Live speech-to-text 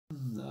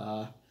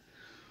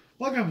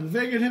Welcome to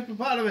Vegan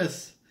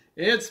Hippopotamus.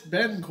 It's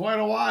been quite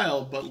a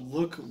while, but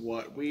look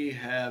what we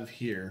have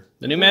here.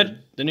 The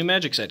new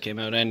magic set came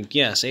out, and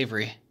yes,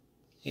 Avery.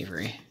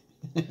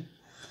 But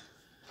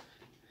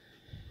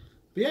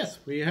yes,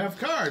 we have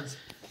cards,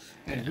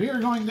 and we are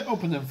going to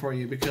open them for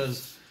you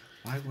because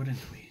why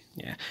wouldn't we?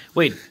 Yeah.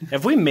 Wait,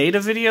 have we made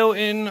a video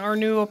in our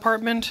new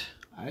apartment?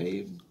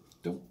 I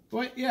don't.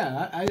 Wait,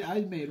 yeah, I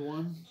made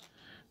one,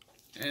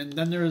 and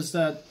then there's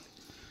that.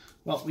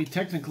 Well, we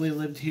technically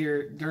lived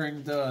here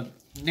during the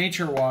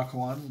nature walk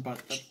one, but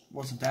that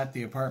wasn't at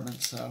the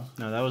apartment, so...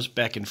 No, that was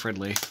back in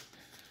Fridley.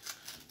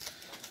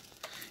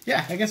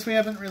 Yeah, I guess we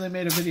haven't really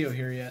made a video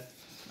here yet.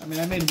 I mean,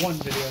 I made one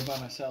video by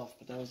myself,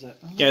 but that was it.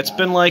 Oh yeah, it's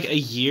been like a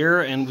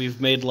year, and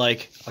we've made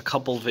like a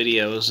couple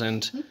videos,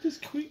 and... Look at this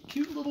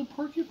cute little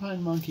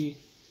porcupine monkey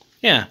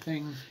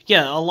thing.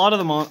 Yeah, a lot of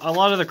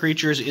the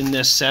creatures in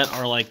this set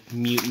are like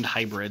mutant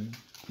hybrid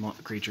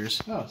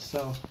creatures. Oh,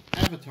 so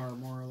Avatar,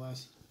 more or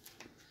less.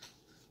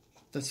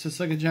 That's just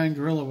like a giant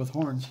gorilla with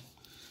horns.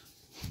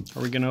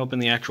 Are we going to open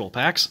the actual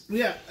packs?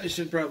 Yeah, I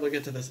should probably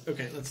get to this.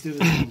 Okay, let's do this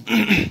one.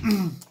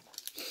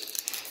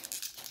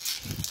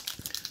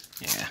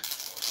 Yeah.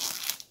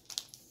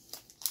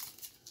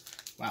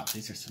 Wow,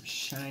 these are some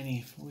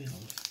shiny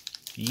foils.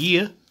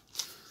 Yeah.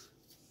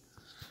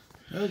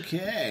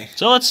 Okay.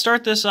 So let's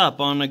start this up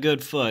on a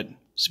good foot.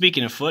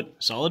 Speaking of foot,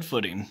 solid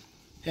footing.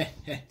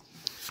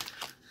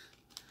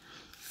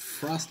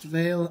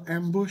 Frostveil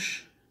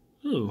Ambush.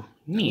 Ooh,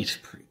 neat. That's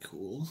pretty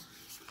cool.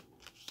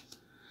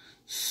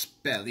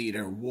 Spell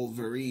Eater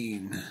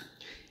Wolverine.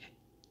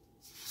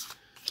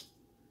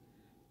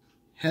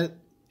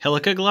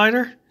 Helica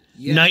Glider?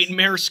 Yes.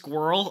 Nightmare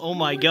Squirrel? Oh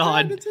my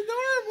god. It's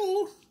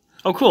adorable.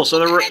 Oh cool,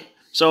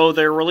 so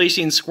they're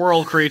releasing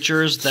squirrel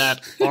creatures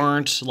that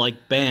aren't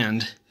like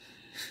banned.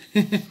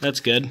 That's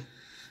good.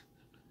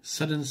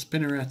 Sudden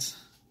Spinnerets.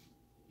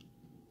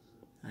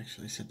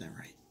 Actually, I said that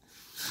right.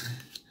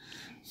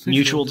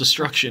 Mutual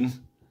Destruction.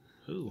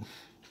 Ooh.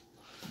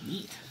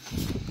 Neat.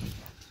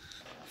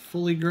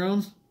 Fully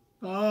grown.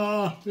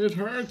 Ah, it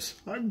hurts.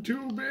 I'm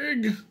too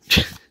big.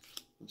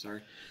 I'm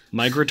sorry.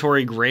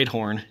 Migratory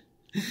Greathorn.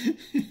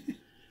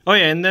 Oh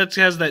yeah, and that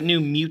has that new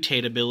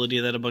mutate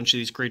ability that a bunch of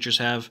these creatures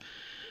have.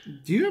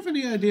 Do you have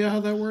any idea how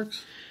that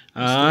works?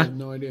 I have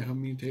no idea how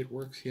mutate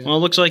works yet. Well, it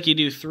looks like you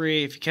do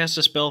 3. If you cast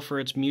a spell for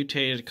its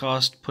mutated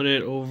cost, put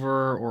it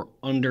over or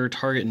under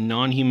target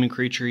non-human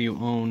creature you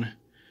own.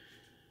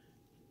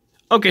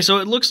 Okay, so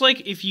it looks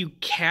like if you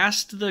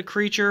cast the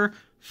creature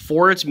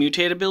for its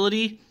mutate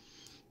ability,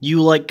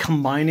 you like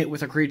combine it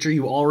with a creature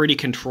you already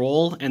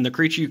control, and the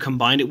creature you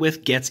combined it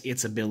with gets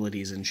its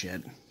abilities and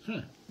shit.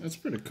 Huh, that's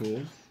pretty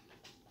cool.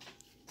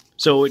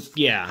 So,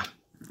 yeah.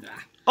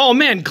 Oh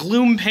man,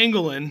 Gloom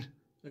Pangolin.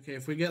 Okay,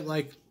 if we get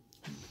like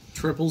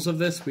triples of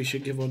this, we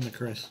should give one to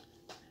Chris.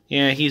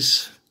 Yeah,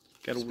 he's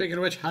got Speaking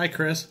of which, hi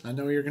Chris. I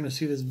know you're gonna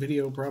see this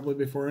video probably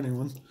before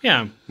anyone.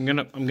 Yeah, I'm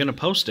gonna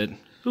post it.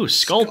 Ooh,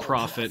 Skull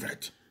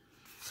Prophet.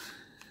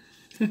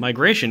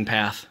 Migration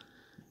Path.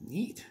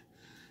 Neat.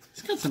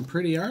 It's got some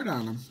pretty art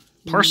on him.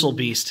 Parcel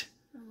Beast.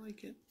 I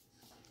like it.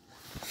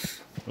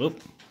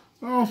 Oop.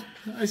 Oh,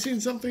 I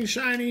seen something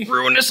shiny.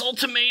 Ruinous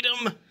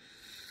Ultimatum.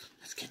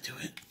 Let's get to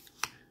it.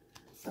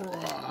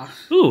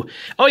 Ooh.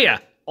 Oh yeah.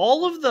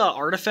 All of the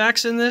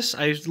artifacts in this,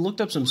 I looked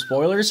up some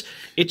spoilers.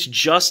 It's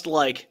just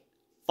like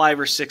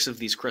 5 or 6 of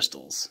these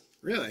crystals.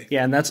 Really?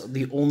 Yeah, and that's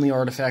the only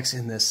artifacts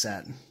in this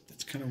set.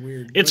 Kind of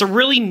weird. It's a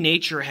really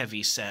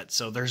nature-heavy set,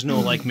 so there's no,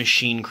 like,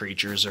 machine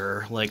creatures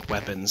or, like,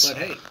 weapons. But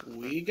hey,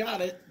 we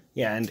got it.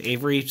 Yeah, and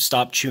Avery,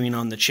 stop chewing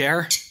on the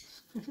chair.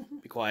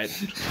 Be quiet.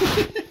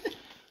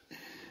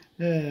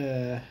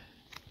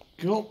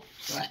 Cool.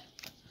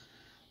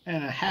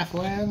 And a half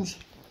lands.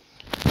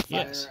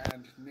 Yes. Fire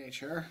and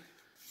nature.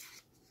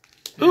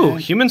 Ooh, And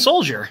Human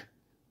Soldier.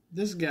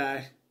 this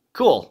guy.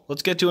 Cool.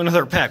 Let's get to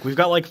another pack. We've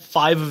got, like,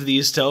 5 of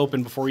these to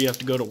open before you have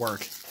to go to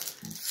work.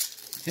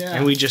 Yeah.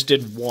 And we just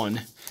did 1.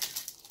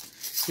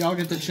 Y'all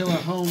get to chill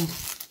at home,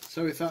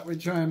 so we thought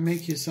we'd try and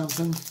make you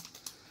something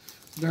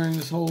during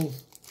this whole...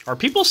 Are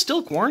people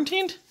still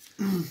quarantined?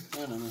 I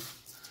don't know.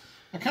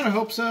 I kind of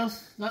hope so.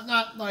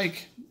 Not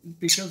like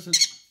because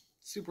it's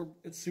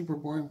super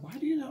boring. Why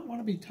do you not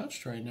want to be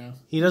touched right now?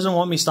 He doesn't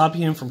want me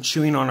stopping him from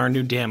chewing on our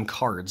new damn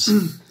cards.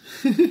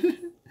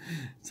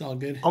 It's all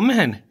good. Oh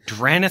man,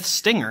 Dranith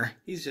Stinger.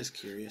 He's just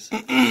curious.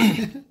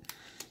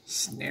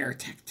 Snare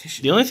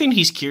Tactician. The only thing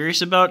he's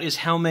curious about is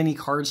how many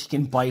cards he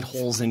can bite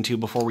holes into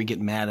before we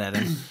get mad at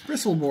him.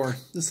 Bristleboar.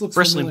 This looks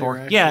Bristling familiar,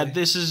 Boar. actually. Yeah,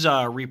 this is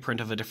a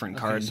reprint of a different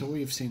card. So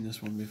we've seen this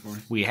one before.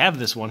 We have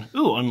this one.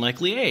 Ooh,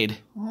 Unlikely Aid.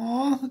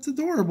 Aw, that's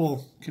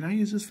adorable. Can I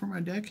use this for my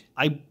deck?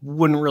 I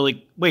wouldn't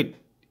really... Wait,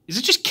 is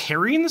it just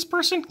carrying this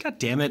person? God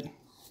damn it.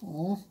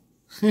 Aw.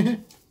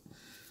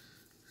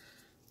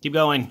 Keep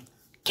going.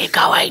 Keep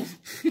going.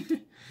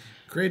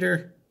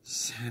 Greater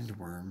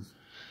Sandworm.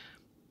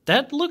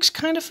 That looks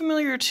kind of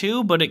familiar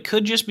too, but it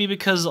could just be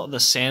because the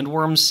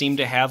sandworms seem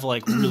to have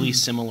like really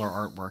similar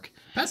artwork.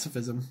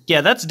 Pacifism.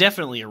 Yeah, that's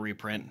definitely a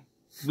reprint.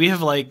 We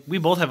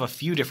both have a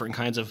few different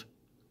kinds of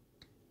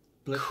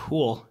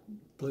Cool.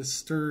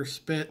 Blister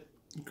Spit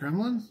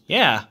Gremlin?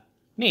 Yeah.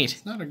 Neat.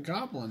 It's not a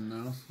goblin,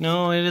 though.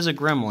 No, it is a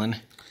gremlin.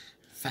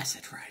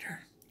 Facet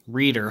Rider.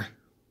 Reader.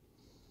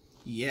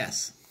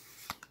 Yes.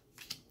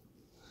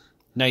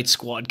 Night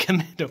Squad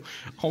Commando.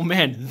 Oh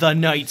man, the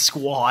Night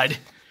Squad.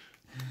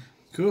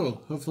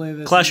 Cool. Hopefully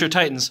this... Clash of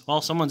Titans.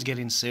 Well, someone's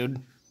getting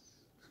sued.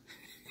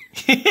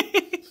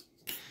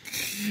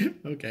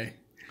 Okay.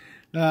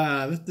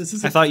 This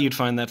is... I thought you'd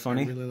find that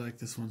funny. I really like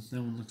this one.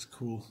 That one looks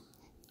cool.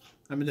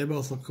 I mean, they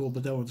both look cool,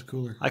 but that one's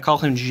cooler. I call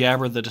him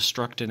Jabber the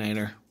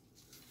Destructinator.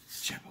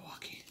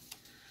 Jabberwocky.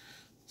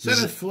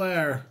 Zenith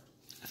Flare.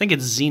 I think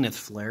it's Zenith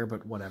Flare,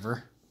 but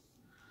whatever.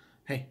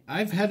 Hey,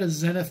 I've had a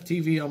Zenith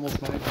TV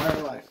almost my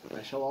entire life.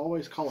 I shall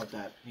always call it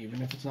that,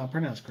 even if it's not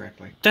pronounced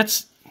correctly.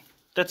 That's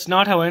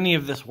not how any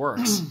of this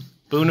works.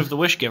 Boon of the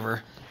Wish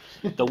Giver.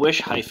 The Wish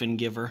hyphen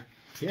giver.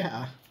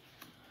 Yeah.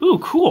 Ooh,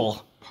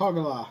 cool.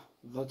 Pogala,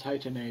 the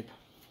Titan Ape.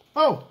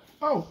 Oh,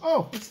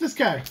 it's this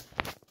guy.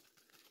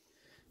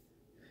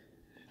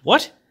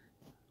 What?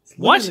 It's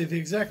What? literally the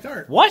exact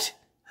art. What?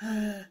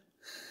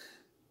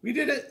 We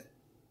did it.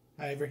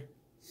 Hi, Avery.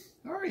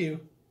 How are you?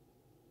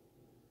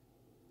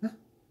 Huh?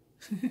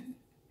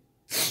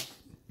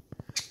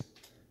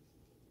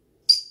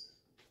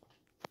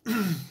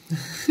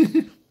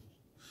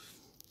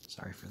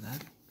 Sorry for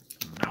that.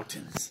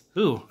 Mountains.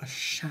 Ooh,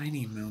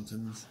 Shiny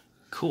mountains.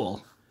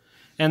 cool.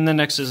 And the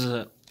next is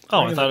a...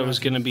 Oh, I thought it was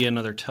going to be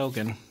another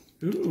token.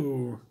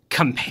 Ooh.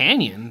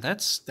 Companion?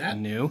 That's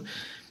new.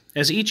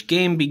 As each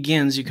game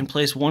begins, you can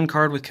place one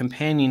card with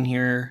Companion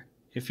here.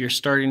 If your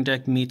starting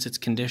deck meets its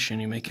condition,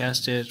 you may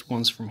cast it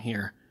once from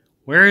here.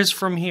 Where is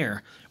from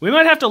here? We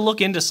might have to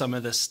look into some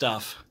of this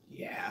stuff.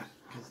 Yeah,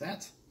 because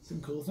that's some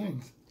cool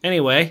things.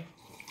 Anyway,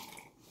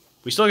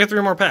 we still get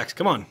 3 more packs.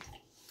 Come on.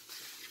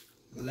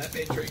 Let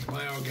me drink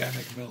my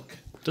organic milk.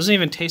 Doesn't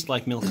even taste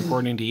like milk,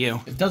 according to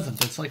you. It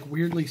doesn't. It's like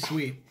weirdly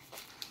sweet.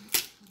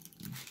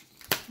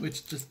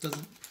 Which just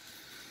doesn't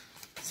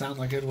sound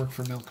like it'd work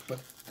for milk, but...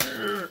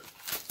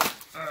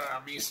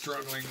 me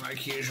struggling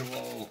like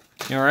usual.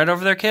 You alright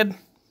over there, kid?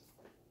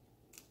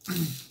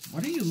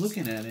 What are you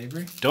looking at,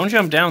 Avery? Don't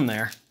jump down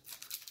there.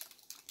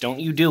 Don't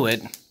you do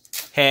it.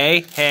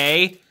 Hey.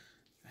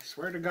 I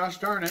swear to gosh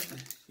darn it.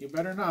 You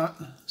better not.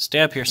 Stay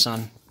up here,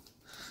 son.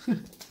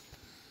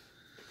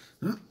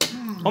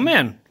 Oh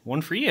man,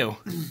 one for you.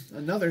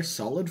 Another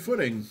solid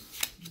footing.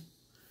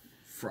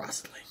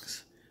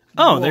 Frostlings.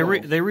 Oh, Whoa.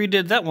 they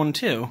redid that one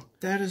too.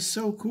 That is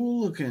so cool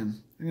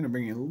looking. I'm going to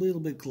bring it a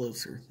little bit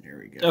closer. There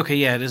we go. Okay,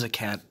 yeah, it is a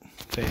cat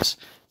face.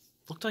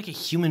 Looked like a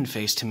human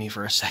face to me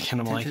for a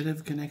second. I'm like...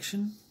 Tentative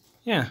connection?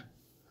 Yeah.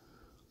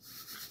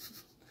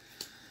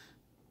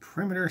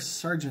 Perimeter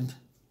Sergeant.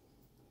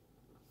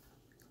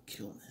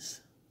 Kill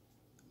this.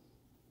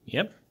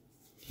 Yep.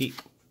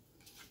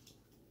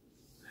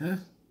 Huh?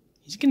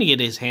 He's gonna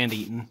get his hand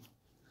eaten.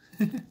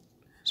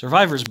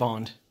 Survivor's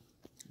Bond.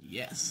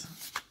 Yes.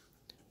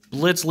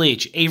 Blitz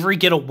Leech. Avery,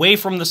 get away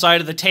from the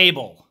side of the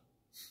table.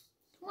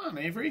 Come on,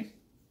 Avery.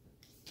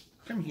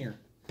 Come here.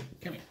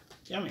 Come here.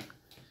 Come here.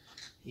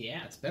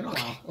 Yeah, it's been a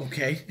while.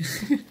 Okay.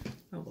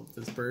 I love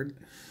this bird.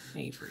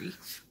 Avery.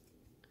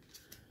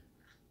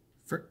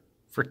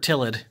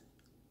 Fertilid.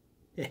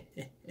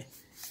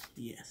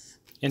 Yes.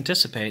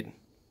 Anticipate.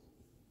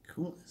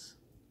 Coolness.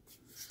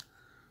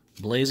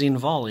 Blazing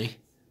Volley.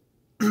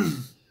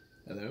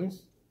 Hello?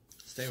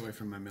 Stay away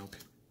from my milk.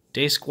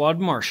 Day Squad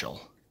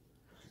Marshal.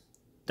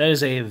 That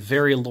is a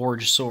very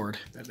large sword.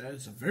 That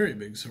is a very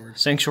big sword.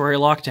 Sanctuary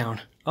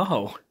Lockdown.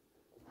 Oh.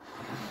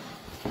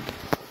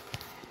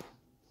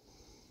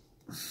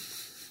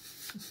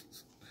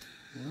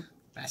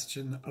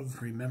 Bastion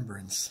of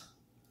Remembrance.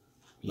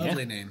 Yeah.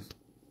 Lovely name.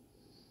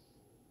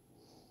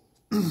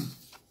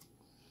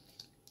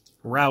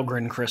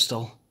 Raugrin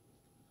Crystal.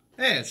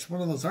 Hey, it's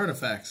one of those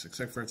artifacts,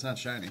 except for it's not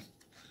shiny.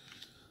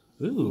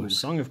 Ooh,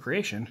 Song of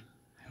Creation.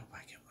 I hope I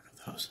get one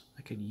of those.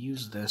 I could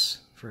use this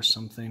for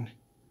something.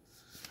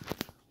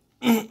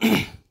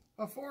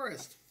 A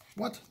forest.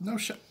 What? No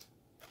shit.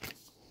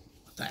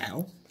 What the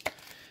hell?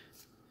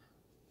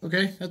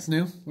 Okay, that's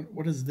new.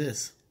 What is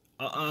this?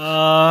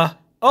 Oh,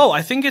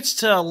 I think it's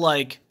to,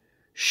 like,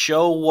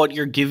 show what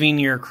you're giving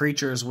your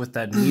creatures with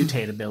that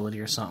mutate ability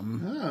or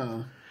something.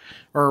 Oh.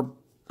 Or,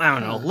 I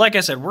don't know. Like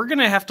I said, we're going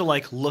to have to,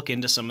 like, look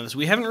into some of this.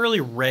 We haven't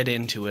really read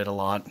into it a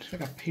lot. It's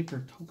like a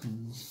paper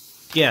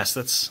tokens. Yes,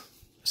 that's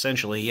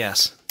essentially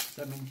yes.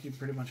 That means you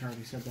pretty much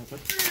already said that, but...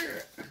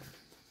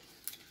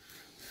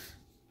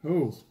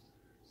 Ooh.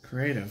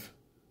 Creative.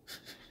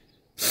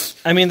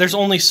 I mean, there's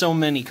only so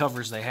many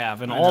covers they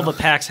have, and all the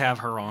packs have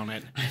her on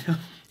it.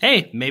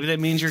 Hey, maybe that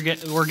means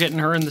we're getting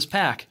her in this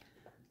pack.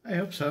 I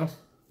hope so.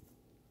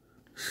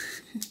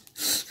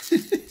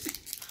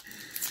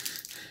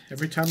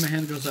 Every time my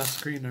hand goes off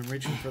screen, I'm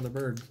reaching for the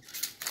bird.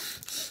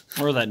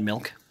 Or that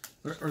milk.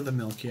 Or the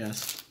milk,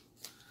 yes.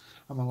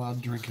 I'm a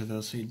loud drinker,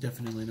 though, so you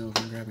definitely know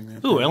if I'm grabbing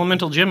that. Ooh,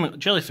 Elemental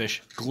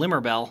Jellyfish.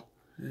 Glimmerbell.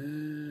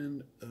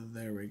 And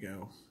there we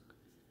go.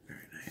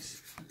 Very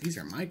nice. These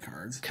are my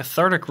cards.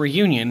 Cathartic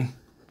Reunion.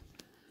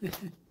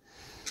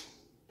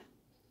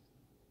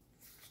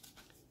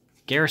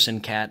 Garrison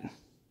cat.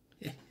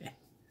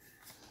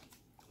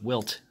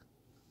 Wilt.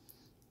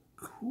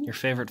 Cool. Your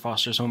favorite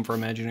Foster's Home for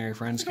Imaginary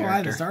Friends Why,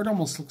 character. this art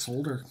almost looks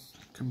older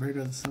compared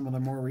to some of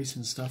the more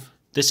recent stuff.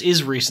 This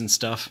is recent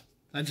stuff.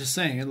 I'm just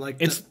saying it like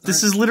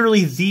This is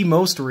literally the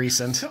most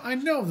recent. No, I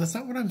know that's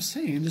not what I'm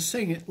saying. I'm just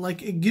saying it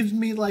like it gives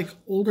me like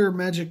older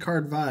Magic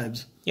card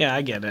vibes. Yeah,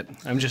 I get it.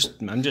 I'm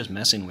just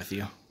messing with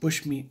you.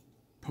 Bushmeat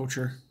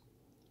poacher.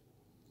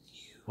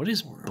 What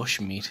is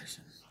bushmeat?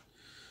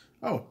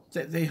 Oh,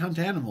 they hunt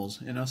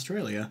animals in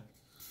Australia.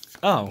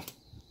 Oh,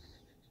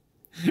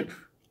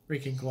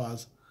 Raking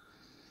claws.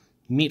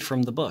 meat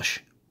from the bush.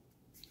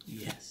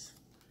 Yes.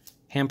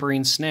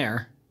 Hampering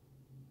snare.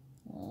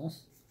 Oh,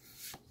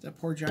 that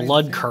poor giant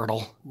Blood thing.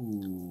 curdle.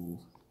 Ooh,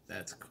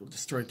 that's cool.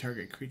 Destroy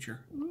target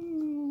creature.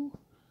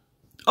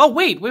 Oh,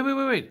 wait.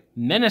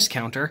 Menace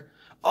counter.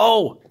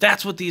 Oh,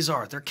 that's what these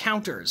are. They're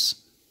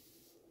counters.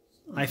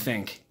 I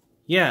think.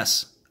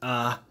 Yes.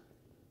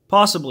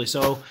 Possibly.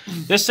 So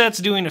this set's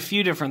doing a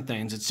few different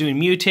things. It's doing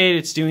mutate.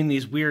 It's doing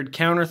these weird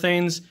counter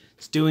things.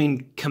 It's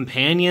doing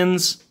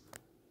companions.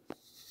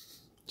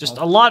 Just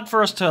a lot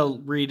for us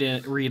to read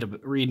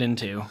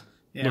into,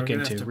 Yeah, look we're gonna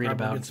into, have to read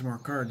probably about. Get some more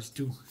cards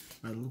too,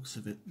 by the looks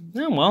of it.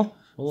 Yeah, well,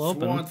 we'll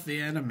open. Thwart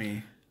the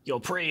enemy. Your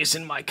prey is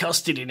in my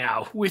custody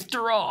now.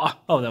 Withdraw.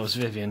 Oh, that was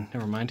Vivian.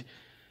 Never mind.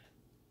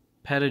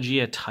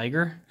 Patagia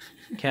tiger?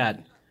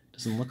 Cat.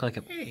 Doesn't look like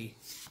a... Hey.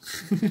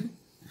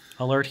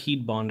 Alert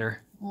heat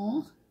bonder.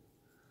 Aw.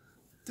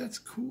 That's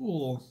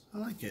cool. I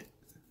like it.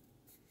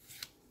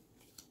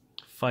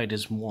 Fight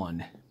is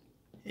won.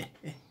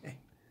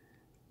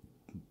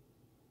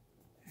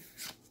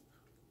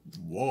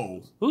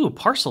 Whoa. Ooh,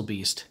 parcel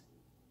beast.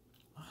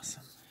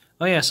 Awesome.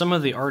 Oh yeah, some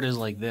of the art is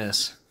like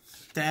this.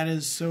 That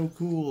is so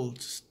cool.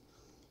 Just,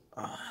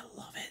 oh, I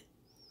love it.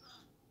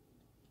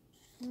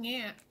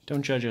 Yeah.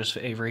 Don't judge us,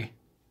 Avery.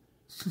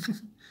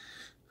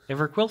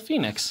 Everquill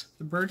Phoenix.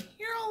 The bird.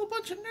 You're all a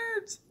bunch of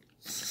nerds.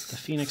 The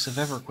Phoenix of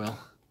Everquill.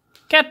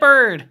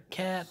 Catbird!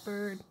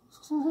 Catbird.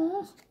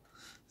 Oh,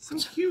 so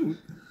cute.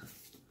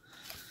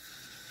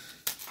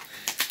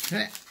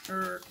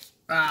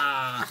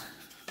 Ah.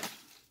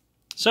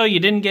 So you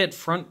didn't get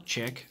front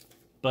chick,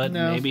 but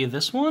No. maybe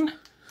this one?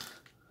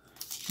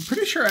 I'm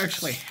pretty sure I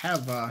actually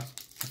have a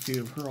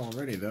few of her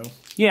already, though.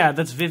 Yeah,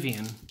 that's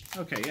Vivian.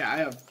 Okay,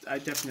 yeah, I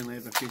definitely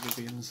have a few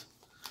Vivians.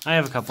 I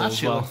have a couple Thought as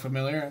she well. looked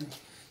familiar.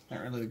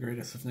 Not really the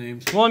greatest of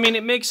names. Well, I mean,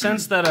 it makes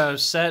sense that a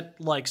set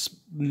like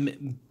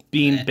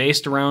being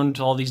based around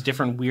all these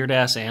different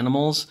weird-ass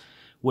animals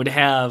would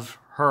have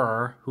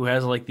her, who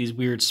has like these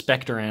weird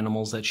specter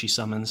animals that she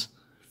summons.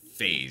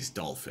 Phase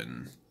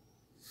Dolphin.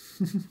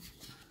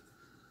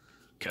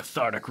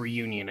 Cathartic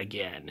reunion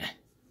again.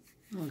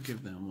 I'll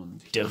give that one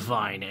to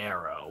Divine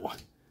arrow.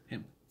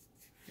 him.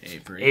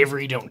 Avery.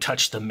 Avery, don't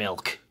touch the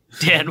milk.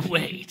 Dead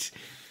weight.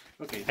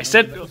 Okay. I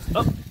said...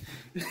 Oh.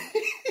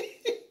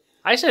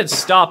 I said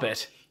stop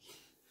it.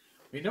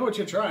 We know what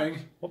you're trying.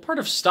 What part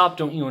of stop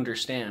don't you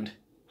understand?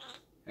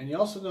 And you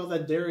also know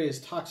that dairy is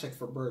toxic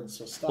for birds,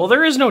 so stop. Well,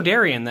 there is no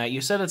dairy in that.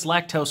 You said it's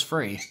lactose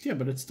free. Yeah,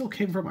 but it still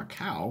came from a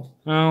cow.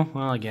 Oh,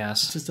 well, I It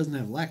guess. just doesn't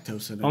have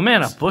lactose in it. Oh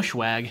man, a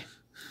bushwag.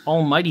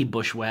 Almighty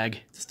bushwag.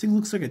 This thing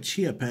looks like a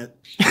chia pet.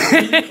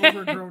 Really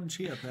overgrown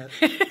chia pet.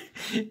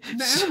 And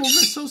the animals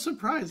are so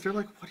surprised. They're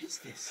like, what is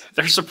this?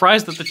 They're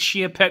surprised that the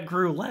chia pet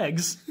grew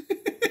legs.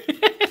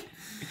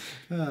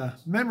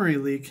 Memory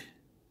leak.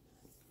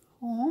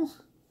 Oh.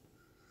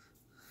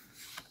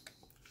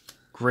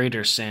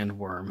 Greater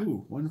sandworm.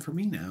 Ooh, one for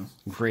me now.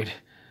 Great.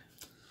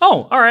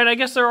 Oh, all right. I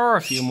guess there are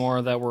a few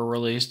more that were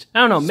released.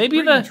 I don't know. Maybe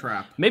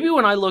Springtrap. maybe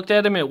when I looked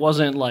at them, it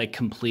wasn't like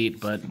complete,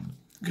 but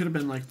Could have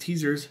been like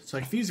teasers. It's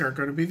like, these are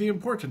going to be the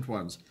important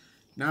ones.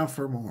 Now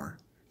for more.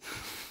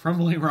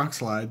 Crumbling rock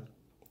slide.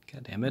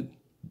 God damn it.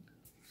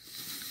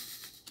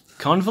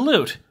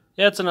 Convolute.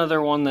 Yeah, it's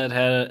another one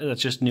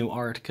that's just new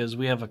art because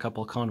we have a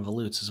couple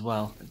convolutes as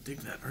well. I dig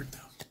that art though.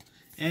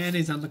 And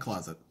he's on the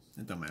closet.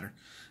 It don't matter.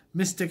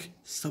 Mystic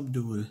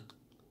Subdual.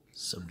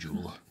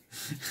 Subjewel.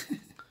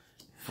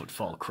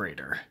 Footfall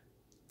crater.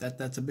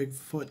 That's a big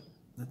foot.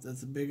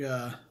 That's a big,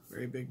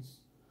 very big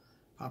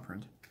paw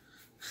print.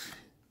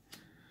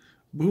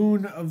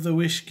 Boon of the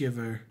Wish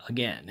Giver.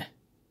 Again.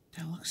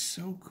 That looks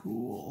so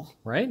cool.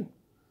 Right?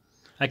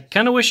 I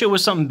kind of wish it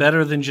was something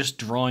better than just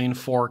drawing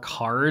 4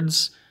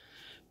 cards.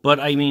 But,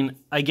 I mean,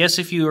 I guess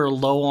if you are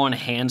low on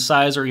hand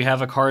size or you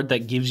have a card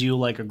that gives you,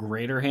 like, a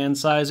greater hand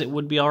size, it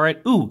would be alright.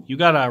 Ooh, you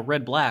got a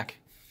red-black.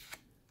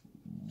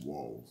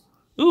 Whoa.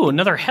 Ooh,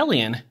 another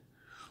Hellion.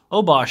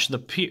 Obosh,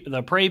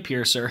 the Prey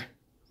Piercer.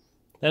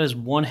 That is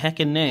one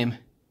heckin' name.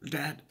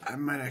 That, I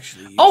might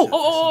actually use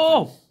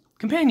Oh!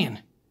 Companion.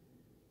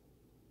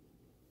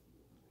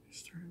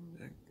 Starting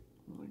deck.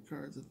 Only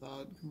cards of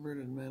thought.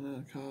 Converted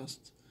mana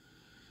cost.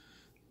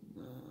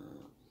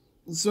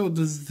 So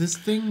does this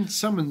thing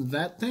summon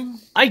that thing?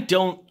 I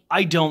don't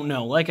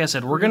know. Like I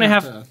said, we're gonna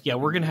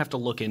have to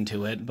look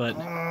into it, but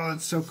Oh,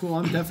 it's so cool.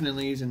 I'm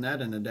definitely using that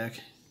in the deck.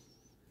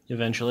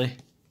 eventually.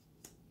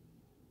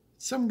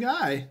 Some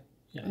guy.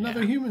 Yeah,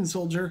 Another human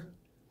soldier.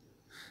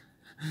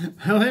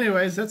 Well,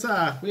 anyways, that's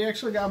we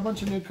actually got a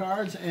bunch of new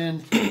cards,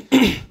 and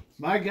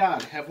my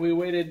God, have we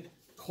waited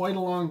quite a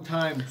long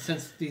time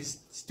since these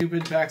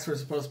stupid packs were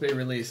supposed to be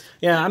released.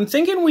 Yeah, I'm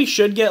thinking we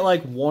should get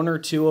like one or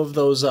two of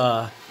those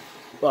 $40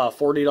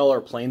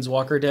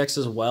 Planeswalker decks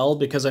as well,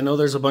 because I know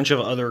there's a bunch of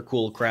other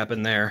cool crap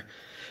in there.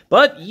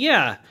 But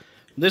yeah,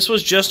 this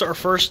was just our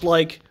first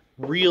like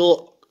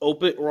real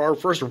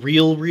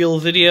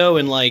video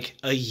in like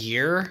a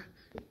year.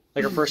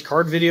 Like our first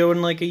card video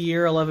in like a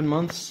year, 11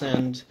 months,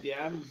 and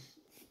yeah, I'm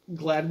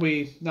glad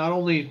we not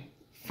only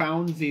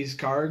found these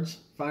cards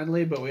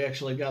finally, but we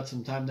actually got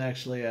some time to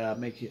actually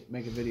make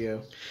a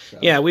video. So.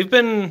 Yeah, we've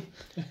been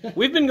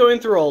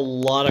going through a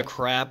lot of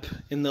crap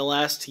in the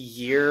last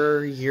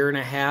year and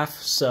a half.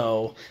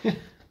 So it's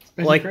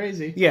been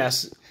crazy.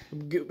 Yes,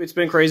 it's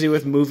been crazy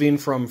with moving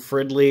from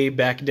Fridley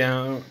back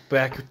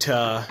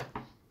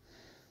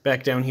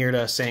down here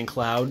to St.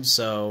 Cloud.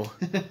 So.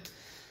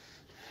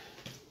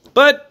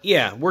 But,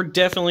 yeah, we're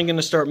definitely going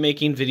to start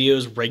making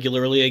videos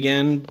regularly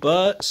again.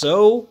 But,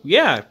 so,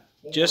 yeah,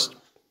 just...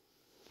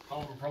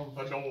 Come from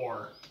the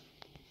door.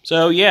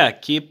 So, yeah,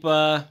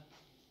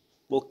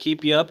 we'll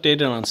keep you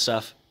updated on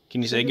stuff.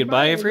 Can you say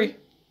goodbye, Avery?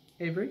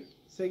 Avery,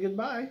 say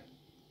goodbye.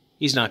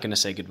 He's not going to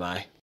say goodbye.